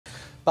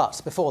But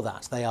before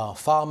that, they are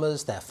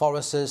farmers, they're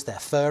foresters, they're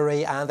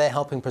furry, and they're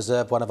helping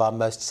preserve one of our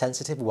most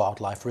sensitive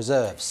wildlife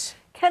reserves.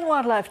 Kent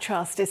Wildlife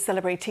Trust is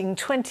celebrating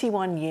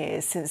 21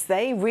 years since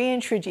they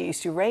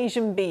reintroduced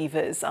Eurasian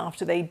beavers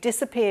after they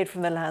disappeared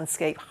from the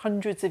landscape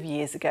hundreds of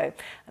years ago.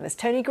 And as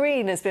Tony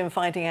Green has been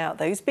finding out,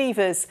 those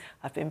beavers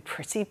have been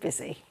pretty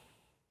busy.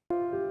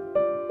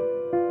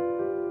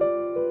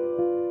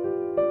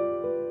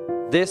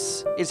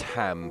 This is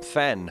Ham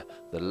Fen,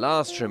 the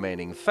last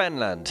remaining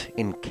fenland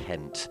in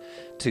Kent.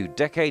 2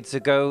 decades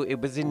ago,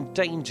 it was in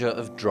danger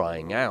of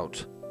drying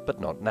out, but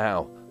not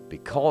now,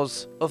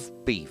 because of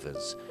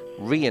beavers,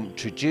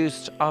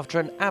 reintroduced after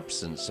an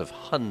absence of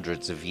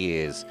hundreds of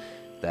years.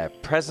 Their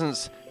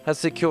presence has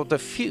secured the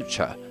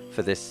future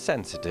for this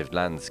sensitive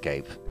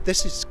landscape.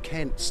 This is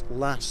Kent's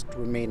last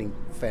remaining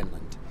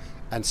fenland.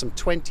 And some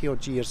 20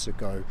 odd years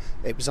ago,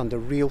 it was under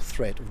real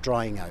threat of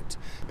drying out.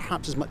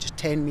 Perhaps as much as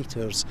 10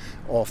 metres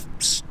of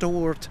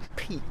stored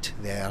peat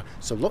there,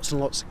 so lots and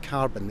lots of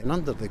carbon and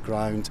under the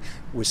ground,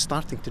 was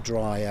starting to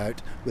dry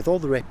out with all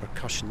the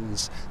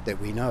repercussions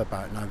that we know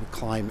about now with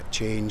climate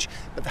change.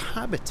 But the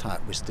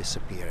habitat was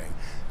disappearing,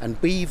 and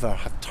beaver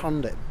have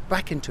turned it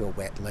back into a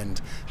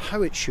wetland,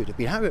 how it should have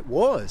been, how it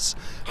was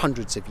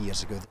hundreds of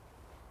years ago.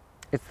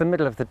 It's the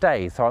middle of the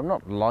day, so I'm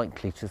not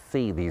likely to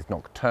see these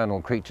nocturnal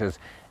creatures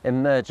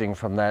emerging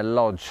from their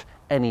lodge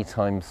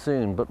anytime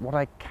soon. But what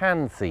I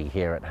can see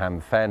here at Ham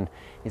Fen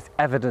is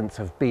evidence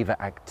of beaver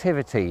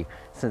activity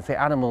since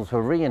the animals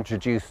were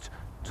reintroduced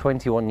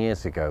 21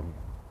 years ago.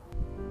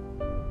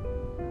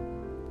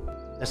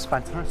 This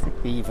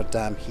fantastic beaver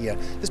dam here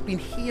has been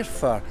here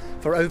for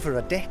over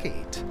a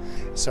decade.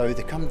 So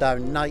they come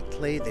down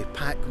nightly, they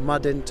pack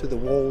mud into the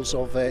walls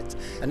of it,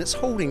 and it's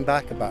holding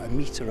back about 1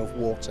 metre of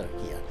water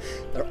here.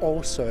 There are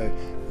also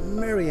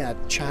myriad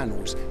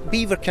channels,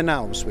 beaver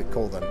canals we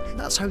call them.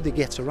 That's how they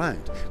get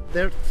around.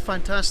 They're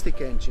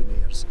fantastic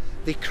engineers.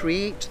 They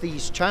create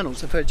these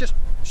channels. If I just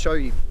show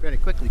you very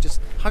quickly just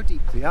how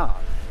deep they are.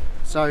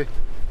 So,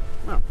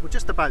 well, we're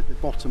just about the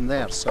bottom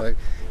there, so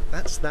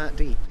that's that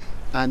deep.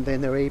 And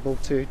then they're able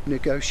to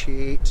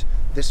negotiate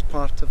this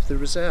part of the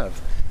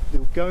reserve.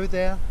 They'll go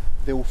there,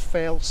 they'll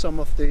fell some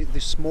of the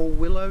small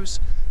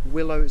willows.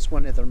 Willow is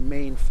one of their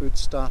main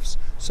foodstuffs,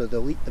 so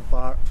they'll eat the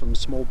bark from the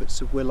small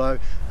bits of willow,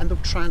 and they'll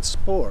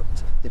transport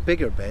the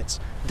bigger bits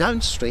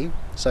downstream,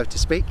 so to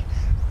speak,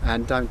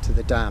 and down to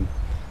the dam.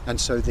 And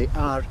so they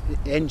are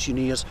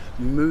engineers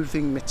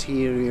moving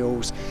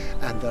materials,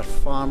 and they're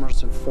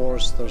farmers and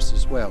foresters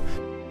as well.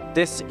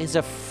 This is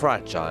a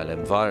fragile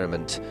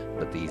environment,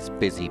 but these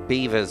busy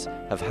beavers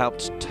have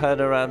helped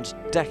turn around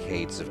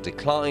decades of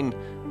decline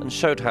and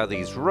showed how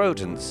these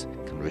rodents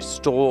can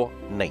restore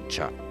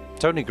nature.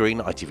 Tony Green,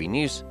 ITV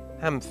News,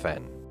 Ham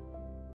Fen.